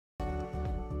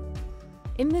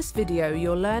In this video,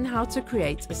 you'll learn how to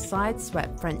create a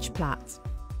side-swept French plait,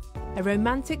 a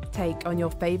romantic take on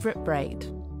your favourite braid.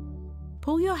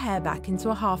 Pull your hair back into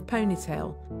a half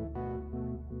ponytail,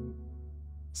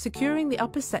 securing the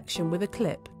upper section with a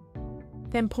clip.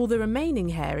 Then pull the remaining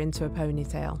hair into a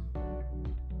ponytail.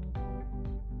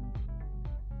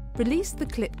 Release the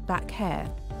clipped back hair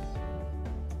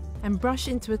and brush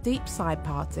into a deep side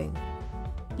parting.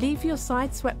 Leave your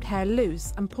side-swept hair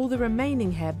loose and pull the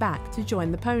remaining hair back to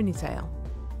join the ponytail.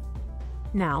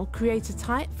 Now create a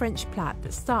tight French plait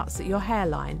that starts at your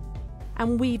hairline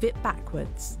and weave it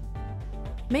backwards.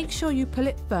 Make sure you pull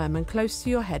it firm and close to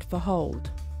your head for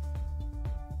hold.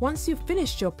 Once you've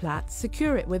finished your plait,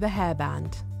 secure it with a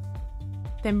hairband.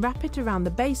 Then wrap it around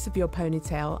the base of your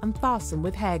ponytail and fasten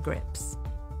with hair grips.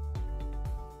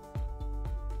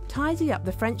 Tidy up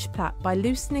the French plait by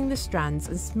loosening the strands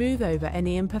and smooth over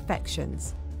any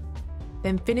imperfections.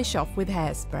 Then finish off with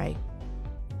hairspray.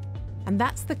 And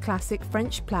that's the classic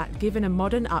French plait given a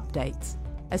modern update,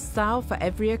 a style for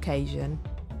every occasion.